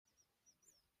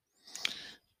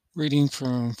Reading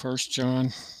from 1 John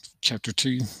chapter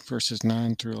 2, verses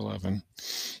 9 through 11.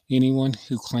 Anyone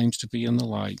who claims to be in the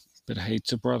light but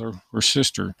hates a brother or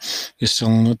sister is still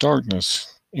in the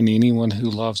darkness, and anyone who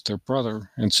loves their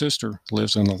brother and sister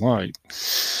lives in the light,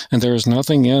 and there is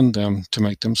nothing in them to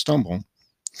make them stumble.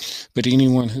 But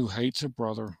anyone who hates a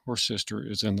brother or sister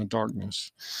is in the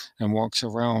darkness and walks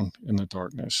around in the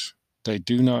darkness. They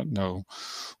do not know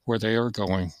where they are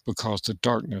going because the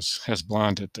darkness has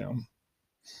blinded them.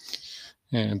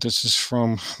 And this is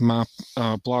from my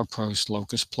blog post,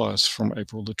 Locus Plus, from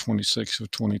April the 26th of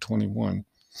 2021.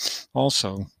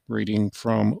 Also, reading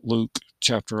from Luke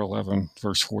chapter 11,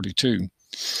 verse 42.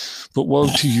 But woe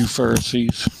to you,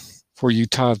 Pharisees, for you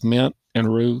tithe mint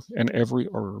and rue and every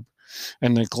herb,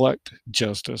 and neglect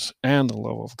justice and the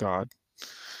love of God.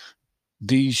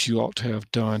 These you ought to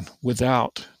have done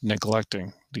without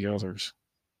neglecting the others.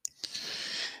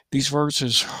 These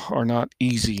verses are not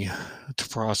easy to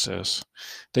process.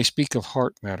 They speak of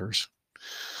heart matters.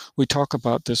 We talk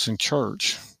about this in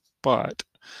church, but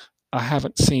I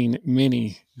haven't seen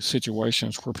many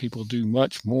situations where people do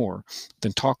much more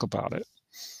than talk about it.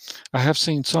 I have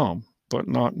seen some, but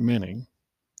not many.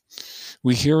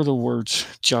 We hear the words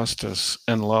justice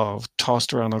and love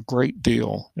tossed around a great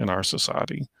deal in our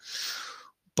society.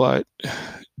 But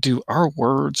do our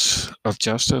words of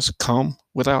justice come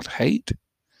without hate?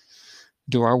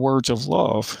 Do our words of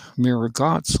love mirror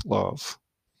God's love?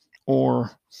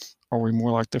 Or are we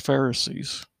more like the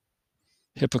Pharisees,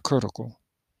 hypocritical,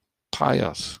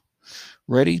 pious,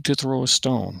 ready to throw a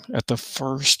stone at the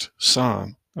first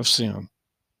sign of sin?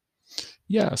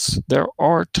 Yes, there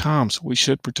are times we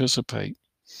should participate.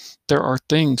 There are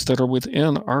things that are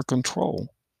within our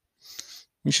control.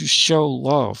 We should show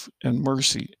love and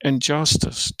mercy and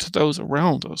justice to those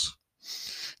around us.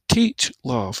 Teach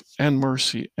love and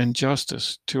mercy and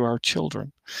justice to our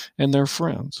children and their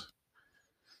friends.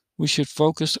 We should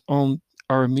focus on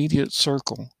our immediate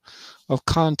circle of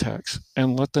contacts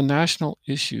and let the national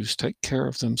issues take care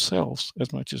of themselves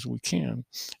as much as we can,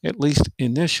 at least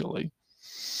initially.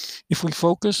 If we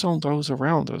focus on those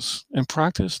around us and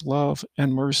practice love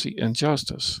and mercy and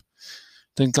justice,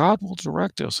 then God will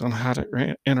direct us on how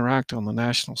to interact on the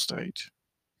national stage.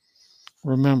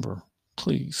 Remember,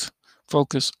 please,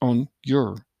 focus on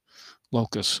your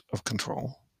locus of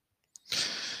control.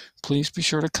 Please be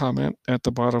sure to comment at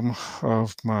the bottom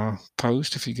of my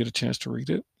post if you get a chance to read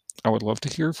it. I would love to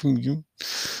hear from you.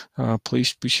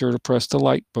 Please be sure to press the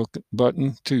like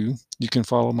button too. You can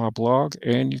follow my blog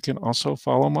and you can also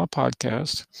follow my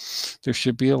podcast. There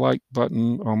should be a like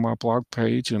button on my blog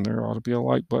page, and there ought to be a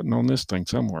like button on this thing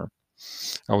somewhere.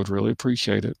 I would really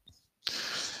appreciate it.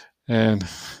 And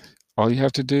all you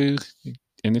have to do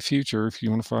in the future, if you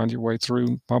want to find your way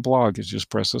through my blog, is just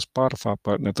press the Spotify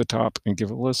button at the top and give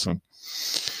it a listen.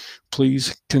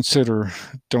 Please consider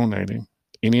donating.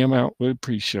 Any amount would be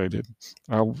appreciated.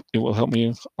 It will help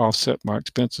me offset my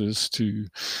expenses to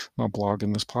my blog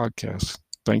and this podcast.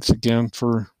 Thanks again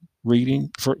for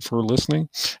listening.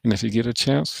 And if you get a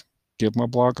chance, give my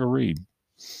blog a read.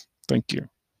 Thank you.